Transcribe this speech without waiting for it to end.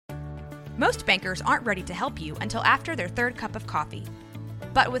Most bankers aren't ready to help you until after their third cup of coffee.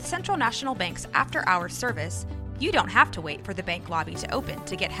 But with Central National Bank's after-hours service, you don't have to wait for the bank lobby to open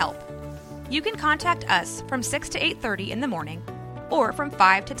to get help. You can contact us from 6 to 8:30 in the morning or from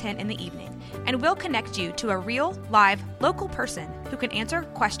 5 to 10 in the evening, and we'll connect you to a real, live, local person who can answer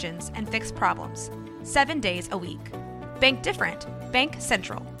questions and fix problems 7 days a week. Bank different. Bank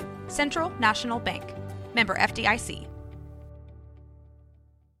Central. Central National Bank. Member FDIC.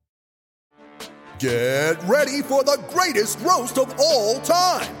 Get ready for the greatest roast of all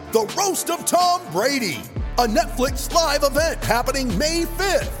time, the Roast of Tom Brady, a Netflix live event happening May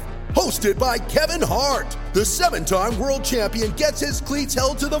 5th. Hosted by Kevin Hart, the 7-time world champion gets his cleats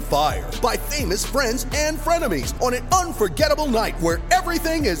held to the fire by famous friends and frenemies on an unforgettable night where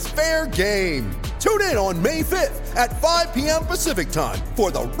everything is fair game. Tune in on May 5th at 5 p.m. Pacific time for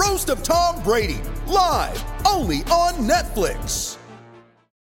the Roast of Tom Brady, live only on Netflix.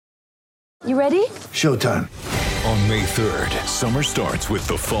 You ready? Showtime. On May 3rd, summer starts with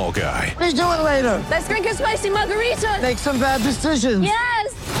The Fall Guy. Let's do it later. Let's drink a spicy margarita. Make some bad decisions.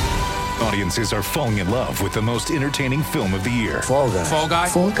 Yes! Audiences are falling in love with the most entertaining film of the year. Fall Guy. Fall Guy.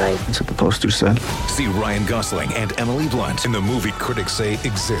 Fall Guy. That's what the poster said. See Ryan Gosling and Emily Blunt in the movie critics say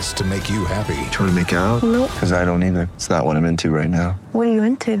exists to make you happy. Trying to make it out? Nope. Because I don't either. It's not what I'm into right now. What are you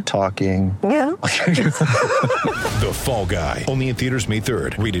into? Talking. Yeah. The Fall Guy. Only in theaters May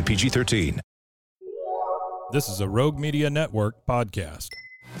 3rd. Rated PG-13. This is a Rogue Media Network podcast.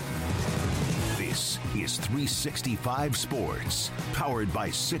 This is 365 Sports, powered by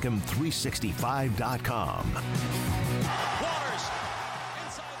Sikkim365.com.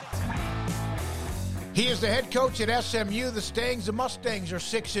 He is the head coach at SMU. The Stangs and Mustangs are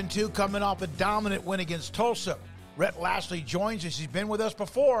 6-2, coming off a dominant win against Tulsa. Rhett Lashlee joins us. He's been with us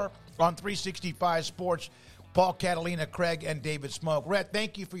before on 365 Sports. Paul Catalina, Craig, and David Smoke. Rhett,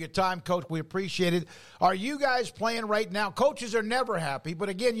 thank you for your time, Coach. We appreciate it. Are you guys playing right now? Coaches are never happy, but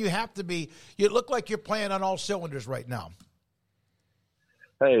again, you have to be. You look like you're playing on all cylinders right now.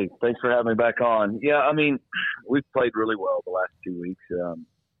 Hey, thanks for having me back on. Yeah, I mean, we've played really well the last 2 weeks.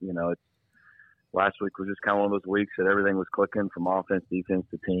 Last week was just kind of one of those weeks that everything was clicking from offense, defense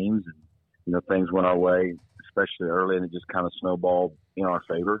to teams, and things went our way, especially early, and it just kind of snowballed in our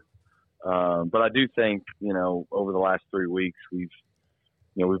favor. But I do think, over the last 3 weeks, we've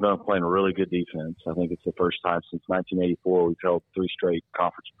been playing a really good defense. I think it's the first time since 1984 we've held 3 straight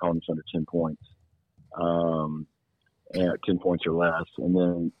conference opponents under 10 points, and 10 points or less. And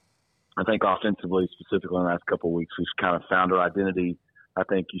then I think offensively, specifically in the last couple of weeks, we've kind of found our identity. I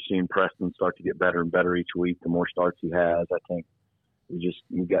think you've seen Preston start to get better and better each week. The more starts he has, I think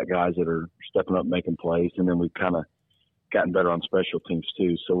we've got guys that are stepping up, making plays, and then we've kind of gotten better on special teams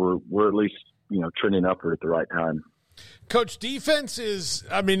too. So we're at least, trending upward at the right time. Coach, defense is,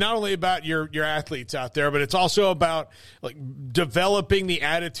 not only about your athletes out there, but it's also about developing the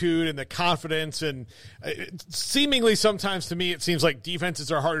attitude and the confidence. And seemingly sometimes to me, it seems like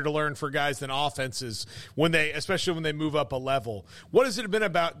defenses are harder to learn for guys than offenses especially when they move up a level. What has it been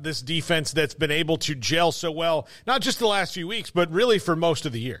about this defense that's been able to gel so well, not just the last few weeks, but really for most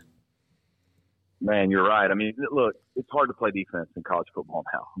of the year? Man, you're right. Look, it's hard to play defense in college football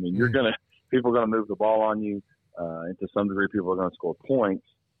now. People are going to move the ball on you. And to some degree, people are going to score points.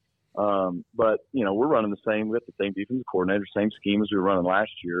 But we're running the same. We have the same defensive coordinator, same scheme as we were running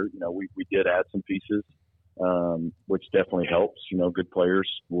last year. We did add some pieces, which definitely helps. Good players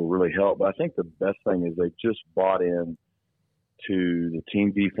will really help. But I think the best thing is they just bought in to the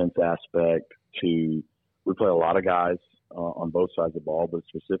team defense aspect. We play a lot of guys on both sides of the ball, but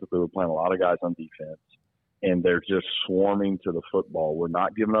specifically we're playing a lot of guys on defense, and they're just swarming to the football. We're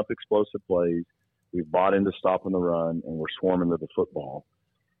not giving up explosive plays. We've bought into stopping the run, and we're swarming to the football.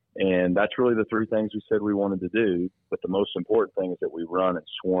 And that's really the 3 things we said we wanted to do, but the most important thing is that we run and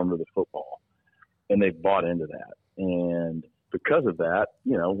swarm to the football, and they've bought into that. And because of that,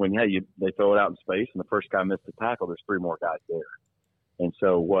 when they throw it out in space and the first guy missed the tackle, there's 3 more guys there. And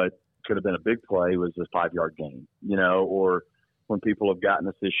so what could have been a big play was a 5-yard gain, or when people have gotten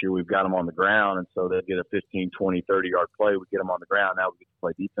us this year, we've got them on the ground. And so they get a 15, 20, 30-yard play. We get them on the ground. Now we get to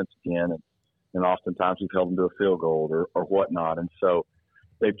play defense again. And oftentimes we've held them to a field goal or whatnot. And so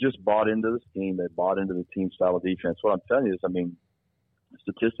they've just bought into the scheme. They've bought into the team style of defense. What I'm telling you is,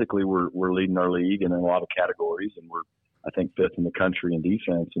 statistically, we're leading our league in a lot of categories, and we're, I think, 5th in the country in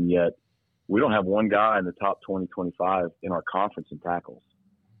defense. And yet we don't have one guy in the top 20, 25 in our conference in tackles.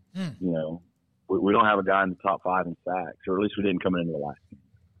 We don't have a guy in the top 5 in sacks, or at least we didn't come into the last game.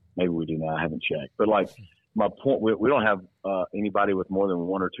 Maybe we do now. I haven't checked. But my point, we don't have anybody with more than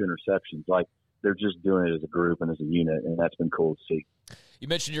 1 or 2 interceptions. They're just doing it as a group and as a unit, and that's been cool to see. You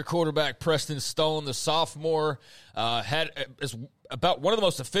mentioned your quarterback, Preston Stone, the sophomore, had about one of the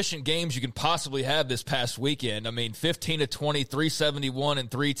most efficient games you can possibly have this past weekend. I mean, 15 of 20, 371, and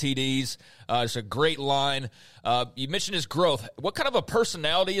 3 TDs. It's a great line. You mentioned his growth. What kind of a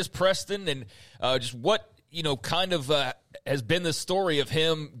personality is Preston, and just what, kind of has been the story of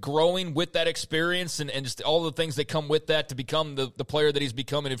him growing with that experience and just all the things that come with that to become the player that he's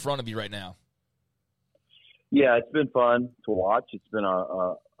becoming in front of you right now? Yeah, it's been fun to watch. It's been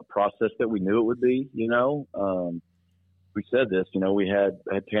a process that we knew it would be, We said this, we had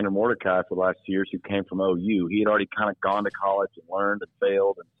Tanner Mordecai for the last 2 years who came from OU. He had already kind of gone to college and learned and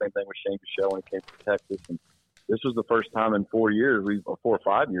failed, and same thing with Shane Bichelle when he came from Texas. And this was the first time in 4 or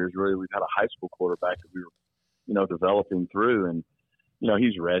 5 years, really, we've had a high school quarterback that we were, developing through. And,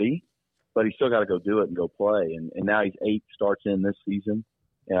 he's ready, but he's still got to go do it and go play. And now he's 8 starts in this season.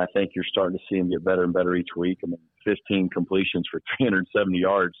 And I think you're starting to see him get better and better each week. I mean, 15 completions for 370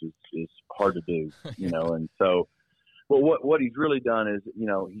 yards is hard to do, And so, but what he's really done is,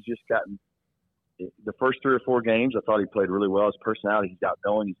 he's just gotten the first 3 or 4 games. I thought he played really well. His personality, he's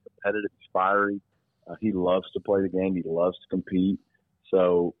outgoing, he's competitive, he's fiery. He loves to play the game. He loves to compete.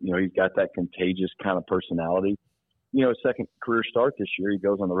 So, he's got that contagious kind of personality. His second career start this year, he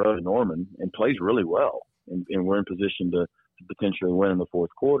goes on the road to Norman and plays really well. And we're in position to potentially win in the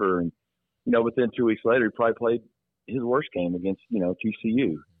fourth quarter. And, within 2 weeks later, he probably played his worst game against,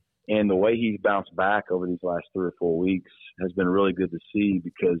 TCU. And the way he's bounced back over these last 3 or 4 weeks has been really good to see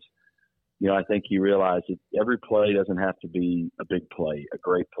because, I think he realized that every play doesn't have to be a big play, a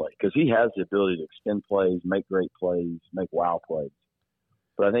great play, because he has the ability to extend plays, make great plays, make wow plays.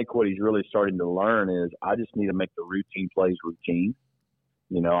 But I think what he's really starting to learn is I just need to make the routine plays routine.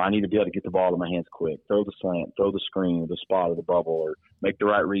 I need to be able to get the ball in my hands quick, throw the slant, throw the screen, or the spot or the bubble, or make the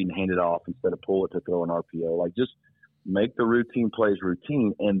right read and hand it off instead of pull it to throw an RPO. Like just make the routine plays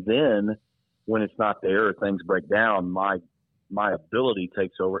routine. And then when it's not there or things break down, my ability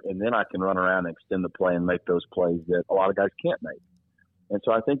takes over, and then I can run around and extend the play and make those plays that a lot of guys can't make. And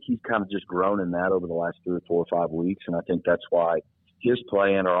so I think he's kind of just grown in that over the last 3 or 4 or 5 weeks, and I think that's why his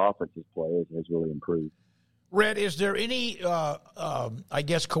play and our offense's play has really improved. Rhett, is there any,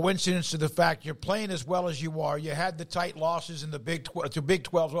 coincidence to the fact you're playing as well as you are? You had the tight losses in the Big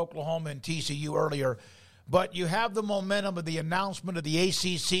 12s, Oklahoma and TCU earlier, but you have the momentum of the announcement of the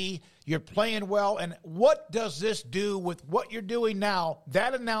ACC. You're playing well, and what does this do with what you're doing now,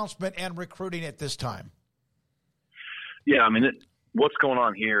 that announcement and recruiting at this time? Yeah, I mean, what's going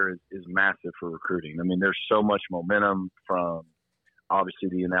on here is massive for recruiting. I mean, there's so much momentum from obviously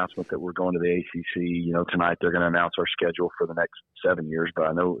the announcement that we're going to the ACC. Tonight they're going to announce our schedule for the next 7 years, but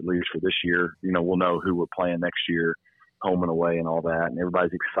I know at least for this year, we'll know who we're playing next year, home and away and all that, and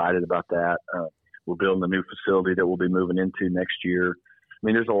everybody's excited about that. We're building a new facility that we'll be moving into next year. I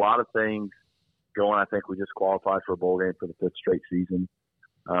mean, there's a lot of things going. I think we just qualified for a bowl game for the 5th straight season.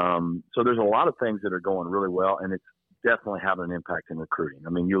 So there's a lot of things that are going really well, and it's definitely having an impact in recruiting.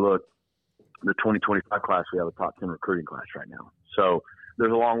 I mean, you look, the 2025 class, we have a top 10 recruiting class right now. So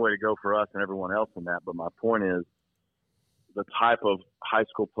there's a long way to go for us and everyone else in that. But my point is the type of high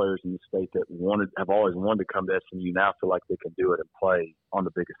school players in the state that have always wanted to come to SMU now feel like they can do it and play on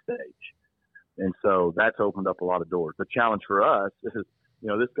the biggest stage. And so that's opened up a lot of doors. The challenge for us is,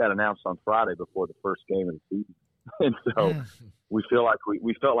 this got announced on Friday before the first game of the season. And so we felt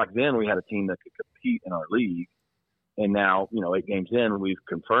like then we had a team that could compete in our league. And now, 8 games in, we've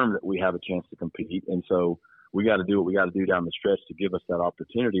confirmed that we have a chance to compete. And so we got to do what we got to do down the stretch to give us that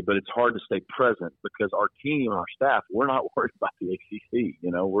opportunity. But it's hard to stay present because our team and our staff, we're not worried about the ACC.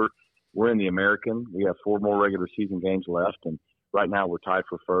 We're in the American. We have 4 more regular season games left. And right now we're tied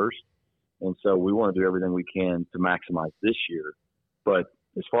for first. And so we want to do everything we can to maximize this year. But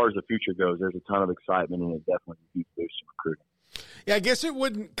as far as the future goes, there's a ton of excitement, and it definitely needs to boost some recruiting. Yeah, I guess it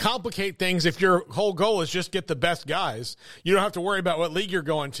wouldn't complicate things if your whole goal is just get the best guys. You don't have to worry about what league you're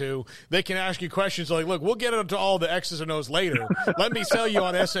going to. They can ask you questions like, look, we'll get into all the X's and O's later. Let me sell you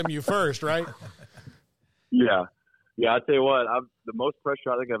on SMU first, right? Yeah. Yeah, I tell you what, the most pressure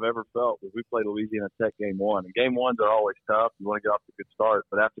I think I've ever felt was we played Louisiana Tech game 1. And game 1s are always tough. You want to get off to a good start.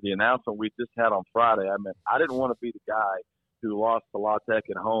 But after the announcement we just had on Friday, I didn't want to be the guy who lost to La Tech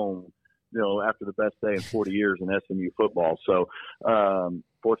at home, after the best day in 40 years in SMU football. So,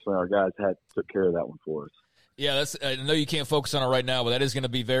 fortunately, our guys took care of that one for us. Yeah, I know you can't focus on it right now, but that is going to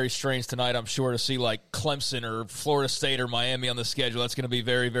be very strange tonight, I'm sure, to see like Clemson or Florida State or Miami on the schedule. That's going to be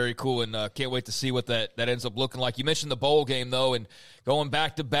very, very cool, and can't wait to see what that ends up looking like. You mentioned the bowl game, though, and going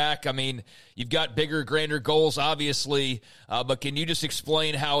back-to-back. I mean, you've got bigger, grander goals, obviously, but can you just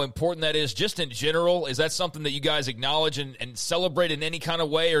explain how important that is just in general? Is that something that you guys acknowledge and celebrate in any kind of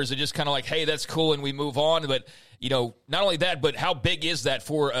way, or is it just kind of like, hey, that's cool and we move on? But not only that, but how big is that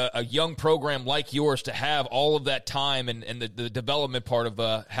for a young program like yours to have all of that time and the development part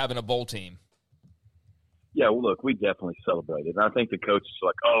of having a bowl team? Yeah, well, look, we definitely celebrate it. And I think the coaches are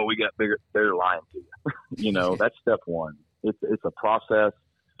like, oh, we got bigger. They're lying to you. That's step one. It's a process.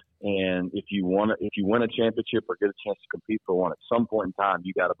 And if you win a championship or get a chance to compete for one, at some point in time,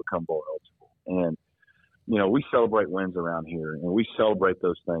 you got to become bowl eligible. And we celebrate wins around here, and we celebrate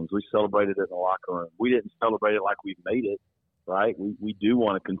those things. We celebrated it in the locker room. We didn't celebrate it like we've made it, right? We do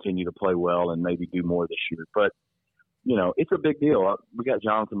want to continue to play well and maybe do more this year. But, it's a big deal. We got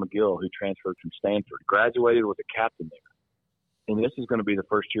Jonathan McGill, who transferred from Stanford, graduated with a captain there. And this is going to be the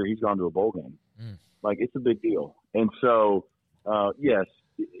first year he's gone to a bowl game. Like, it's a big deal. And so, yes,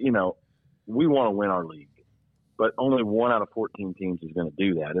 we want to win our league. But only 1 out of 14 teams is going to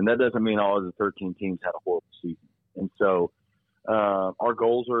do that. And that doesn't mean all of the 13 teams had a horrible season. And so our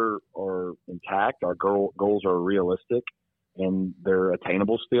goals are intact. Our goals are realistic, and they're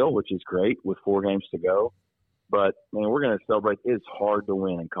attainable still, which is great with 4 games to go. But, man, we're going to celebrate. It's hard to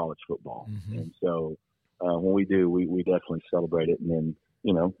win in college football. And so when we do, we definitely celebrate it. And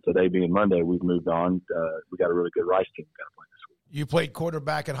then, today being Monday, we've moved on. We got a really good Rice team we've got to play this week. You played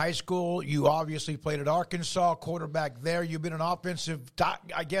quarterback in high school. You obviously played at Arkansas, quarterback there. You've been an offensive,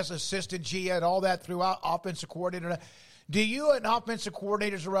 assistant GA, all that throughout, offensive coordinator. Do you and offensive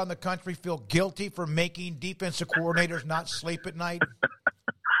coordinators around the country feel guilty for making defensive coordinators not sleep at night?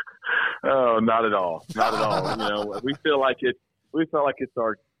 Oh, not at all. Not at all. We feel like it's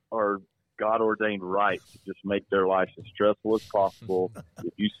our God-ordained right to just make their life as stressful as possible.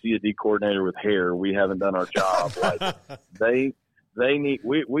 If you see a D coordinator with hair, we haven't done our job. Like they need.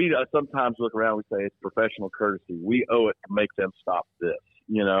 We sometimes look around. We say it's professional courtesy. We owe it to make them stop this.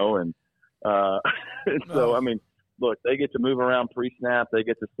 And so I mean, look, they get to move around pre-snap. They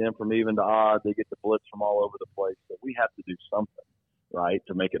get to stem from even to odd. They get to blitz from all over the place. So we have to do something, right,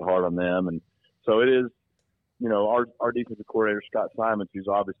 to make it hard on them. And so it is. Our defensive coordinator, Scott Simons, who's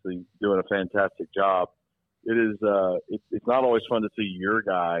obviously doing a fantastic job. It is, it's not always fun to see your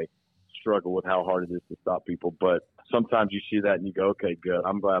guy struggle with how hard it is to stop people, but sometimes you see that and you go, okay, good.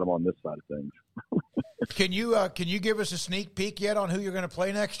 I'm glad I'm on this side of things. Can you give us a sneak peek yet on who you're going to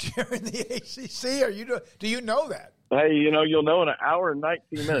play next year in the ACC? Do you know that? Hey, you'll know in an hour and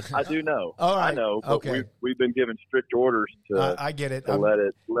 19 minutes. I do know. All right. I know, but okay. we've been given strict orders to. I get it. To let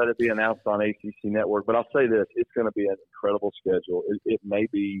it be announced on ACC Network. But I'll say this: it's going to be an incredible schedule. It may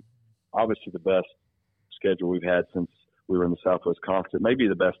be obviously the best schedule we've had since we were in the Southwest Conference. It may be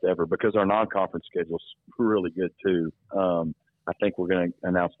the best ever because our non-conference schedule's really good too. I think we're going to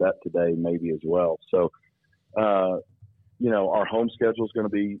announce that today, maybe as well. So, our home schedule is going to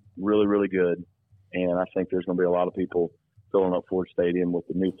be really, really good. And I think there's going to be a lot of people filling up Ford Stadium with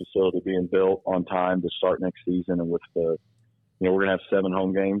the new facility being built on time to start next season. And with we're going to have 7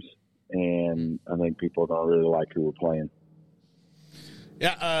 home games. And I think people are going to really like who we're playing.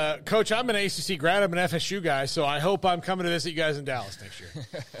 Yeah, Coach, I'm an ACC grad. I'm an FSU guy, so I hope I'm coming to visit you guys in Dallas next year.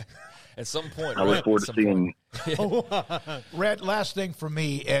 At some point. I look forward to seeing you. Rhett, last thing for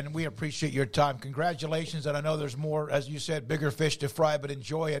me, and we appreciate your time. Congratulations, and I know there's more, as you said, bigger fish to fry, but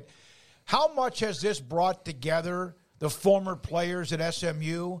enjoy it. How much has this brought together the former players at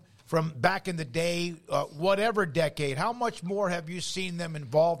SMU from back in the day, whatever decade? How much more have you seen them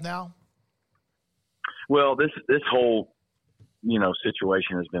involved now? Well, this whole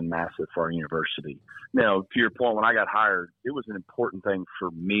situation has been massive for our university. To your point, when I got hired, it was an important thing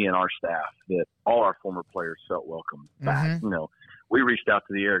for me and our staff that all our former players felt welcome back. We reached out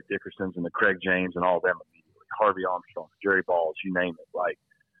to the Eric Dickersons and the Craig James and all of them immediately. Harvey Armstrong, Jerry Balls, you name it. Like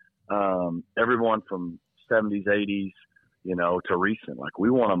everyone from 70s, 80s, to recent. Like we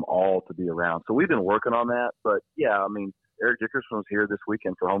want them all to be around. So we've been working on that. But yeah, I mean, Eric Dickerson was here this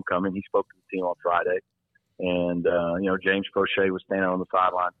weekend for homecoming. He spoke to the team on Friday. And, James Prochet was standing on the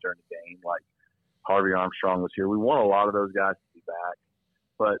sidelines during the game. Like Harvey Armstrong was here. We want a lot of those guys to be back.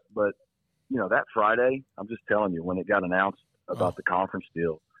 But that Friday, I'm just telling you, when it got announced about the conference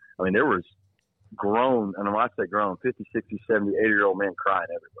deal, I mean, there was grown, and when I say grown, 50, 60, 70, 80-year-old men crying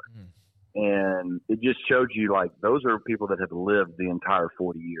everywhere. And it just showed you, like, those are people that have lived the entire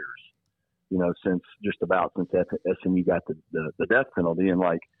 40 years, since SMU got the death penalty. And,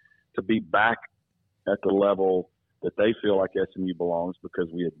 like, to be back at the level that they feel like SMU belongs because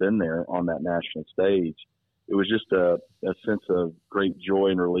we had been there on that national stage. It was just a sense of great joy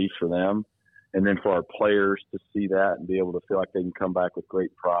and relief for them. And then for our players to see that and be able to feel like they can come back with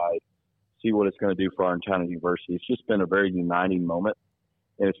great pride, see what it's going to do for our entire university. It's just been a very uniting moment,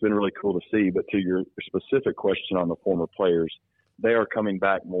 and it's been really cool to see. But to your specific question on the former players, they are coming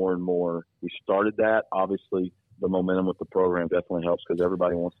back more and more. We started that. Obviously, the momentum with the program definitely helps because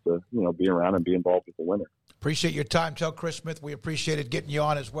everybody wants to, be around and be involved with the winner. Appreciate your time. Tell Chris Smith we appreciated getting you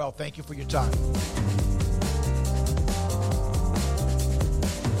on as well. Thank you for your time.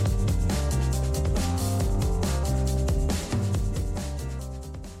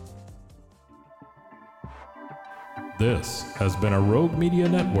 This has been a Rogue Media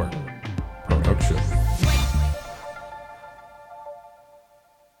Network production.